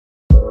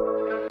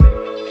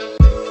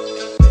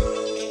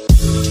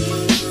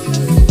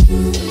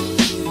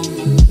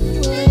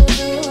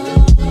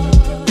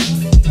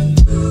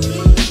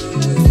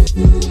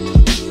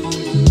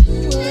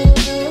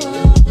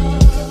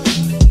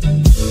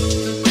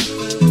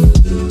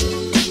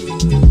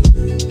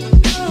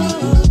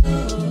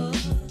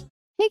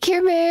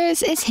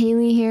it's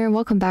Haley here.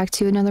 Welcome back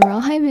to another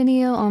Royale High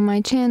video on my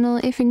channel.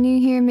 If you're new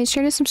here, make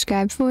sure to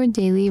subscribe for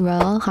daily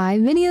Royale High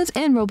videos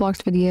and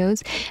Roblox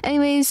videos.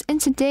 Anyways, in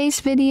today's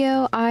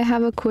video, I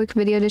have a quick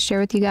video to share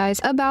with you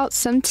guys about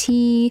some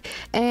tea,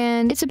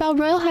 and it's about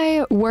Royale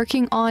High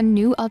working on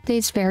new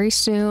updates very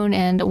soon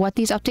and what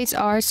these updates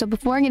are. So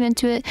before I get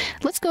into it,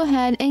 let's go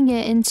ahead and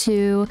get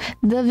into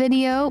the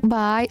video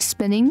by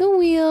spinning the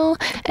wheel.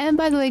 And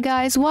by the way,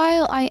 guys,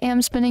 while I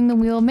am spinning the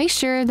wheel, make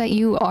sure that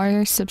you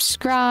are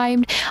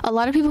subscribed.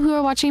 A lot of people who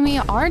are watching me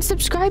aren't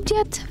subscribed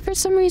yet for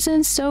some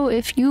reason, so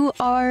if you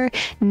are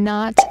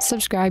not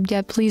subscribed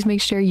yet, please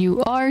make sure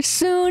you are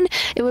soon.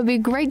 It would be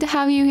great to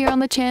have you here on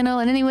the channel.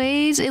 And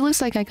anyways, it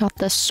looks like I got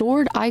the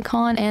sword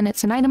icon, and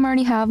it's an item I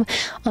already have,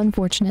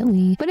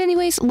 unfortunately. But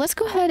anyways, let's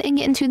go ahead and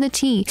get into the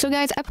tea. So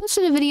guys, I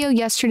posted a video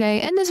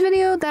yesterday, and this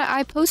video that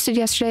I posted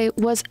yesterday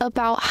was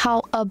about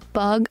how a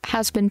bug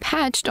has been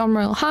patched on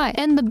Royale High,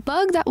 and the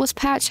bug that was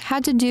patched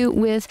had to do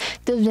with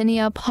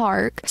Divinia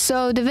Park.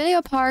 So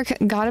Divinia Park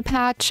got a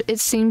patch, it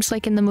seems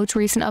like, in the most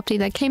recent update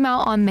that came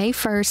out on May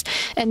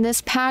 1st, and this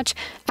patch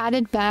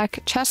added back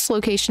chest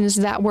locations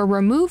that were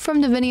removed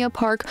from Divinia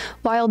Park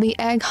while the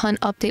egg hunt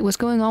update was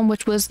going on,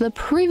 which was the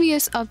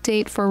previous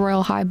update for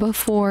Royale High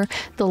before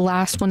the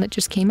last one that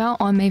just came out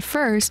on May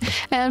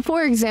 1st. And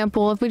for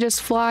example, if we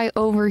just fly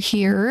over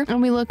here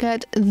and we look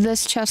at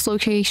this chest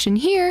location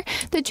here,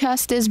 the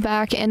chest is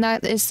back, and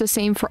that is the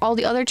same for all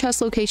the other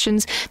chest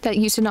locations that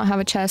used to not have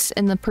a chest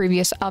in the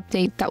previous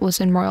update that was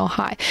in Royale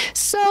High.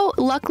 So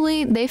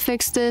luckily they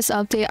fixed this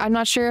update. I'm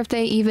not sure if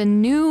they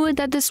even knew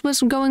that this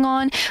was going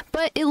on,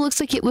 but it looks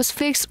like it was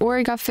fixed, or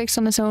it got fixed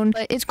on its own.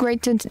 But it's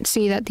great to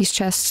see that these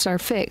chests are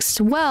fixed.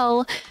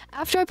 Well,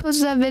 after I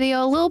posted that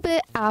video, a little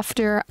bit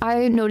after,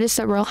 I noticed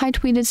that Royale High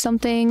tweeted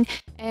something,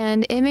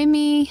 and it made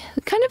me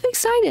kind of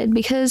excited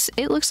because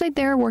it looks like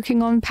they're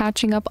working on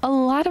patching up a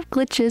lot of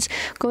glitches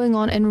going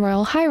on in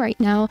Royale High right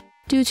now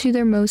due to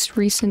their most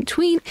recent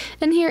tweet.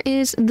 And here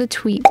is the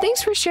tweet.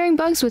 Thanks for sharing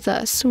bugs with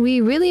us. We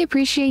really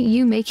appreciate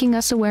you making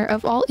us aware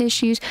of all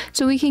issues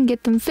so we can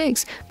get them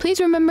fixed. Please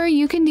remember,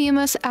 you can DM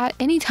us at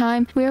any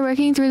time. We are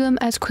working through them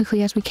as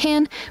quickly as we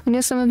can. We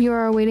know some of you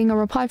are awaiting a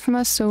reply from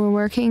us, so we're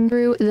working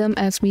through them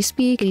as we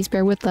speak. Please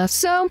bear with us.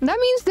 So that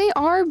means they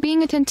are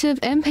being attentive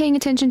and paying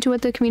attention to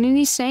what the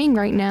community is saying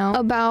right now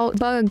about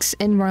bugs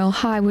in Royale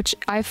High, which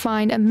I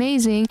find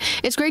amazing.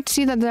 It's great to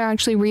see that they're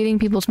actually reading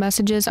people's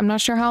messages. I'm not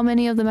sure how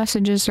many of the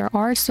messages there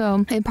are,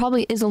 so it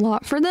probably is a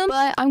lot for them,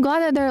 but I'm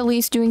glad that they're at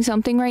least doing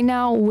something right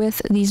now with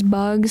these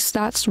bugs.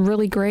 That's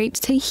really great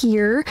to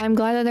hear. I'm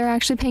glad that they're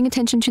actually paying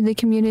attention to the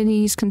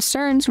community's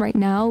concerns right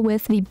now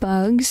with the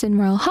bugs in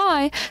Royale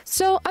High,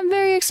 so I'm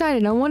very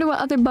excited. I wonder what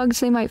other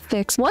bugs they might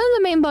fix. One of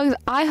the main bugs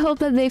I hope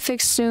that they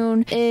fix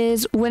soon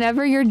is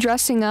whenever you're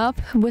dressing up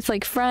with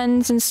like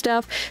friends and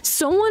stuff,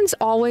 someone's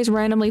always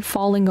randomly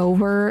falling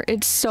over.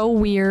 It's so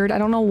weird. I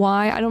don't know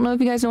why. I don't know if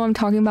you guys know what I'm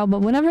talking about,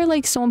 but whenever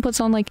like someone puts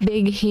on like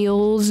big heels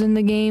in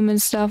the game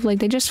and stuff, like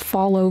they just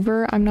fall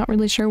over. I'm not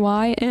really sure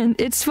why, and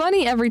it's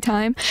funny every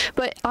time,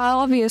 but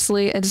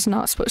obviously it's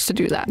not supposed to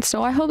do that.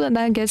 So I hope that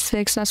that gets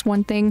fixed. That's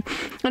one thing.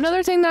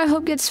 Another thing that I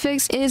hope gets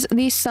fixed is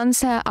the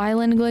Sunset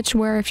Island glitch,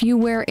 where if you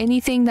wear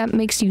anything that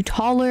makes you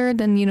taller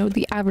than, you know,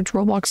 the average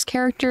Roblox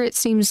character, it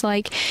seems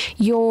like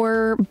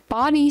your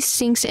body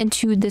sinks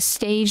into the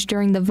stage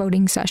during the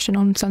voting session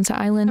on Sunset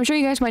Island. I'm sure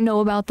you guys might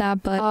know about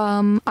that, but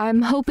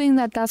I'm hoping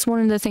that that's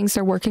one of the things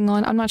they're working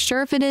on. I'm not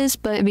sure if it is,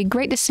 but it'd be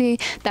great to see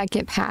that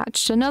get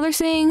patched. Another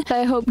thing that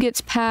I hope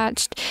gets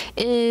patched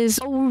is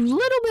a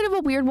little bit of a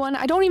weird one.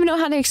 I don't even know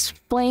how to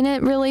explain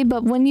it really,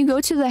 but when you go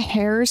to the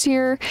hairs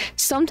here,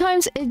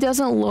 sometimes it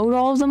doesn't load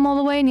all of them all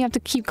the way, and you have to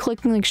keep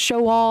clicking like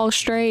show all,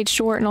 straight,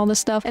 short, and all this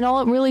stuff, and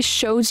all it really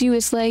shows you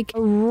is like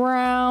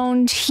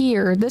around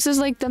here. This is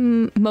like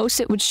the most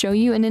it would show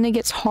you, and then it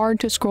gets hard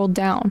to scroll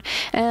down,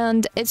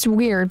 and it's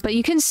weird. But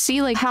you can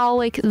see like how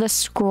like the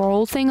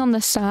scroll thing on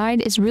the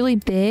side is really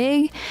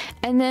big,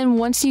 and then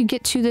once you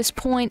get to this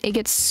point it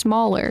gets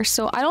smaller.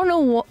 So I don't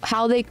know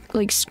how they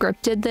like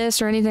scripted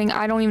this or anything.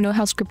 I don't even know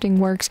how scripting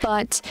works,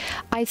 but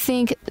I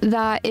think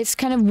that it's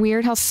kind of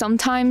weird how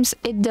sometimes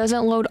it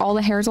doesn't load all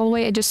the hairs all the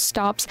way. It just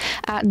stops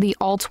at the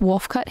alt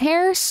wolf cut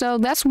hair. So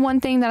that's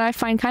one thing that I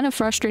find kind of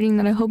frustrating,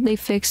 that I hope they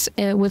fix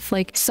it with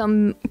like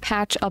some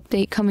patch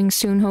update coming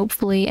soon,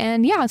 hopefully.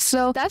 And yeah,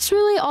 so that's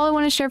really all I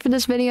want to share for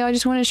this video. I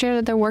just want to share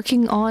that they're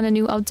working on a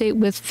new update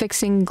with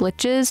fixing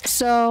glitches,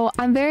 so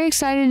I'm very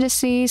excited to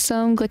see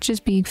some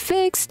glitches being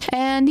fixed.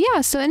 And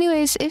yeah, so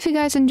anyways, if you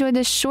guys enjoyed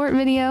this short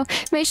video,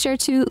 make sure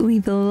to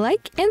leave a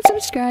like and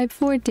subscribe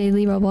for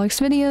daily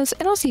Roblox videos,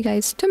 and I'll see you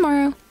guys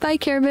tomorrow. Bye,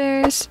 Care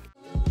Bears!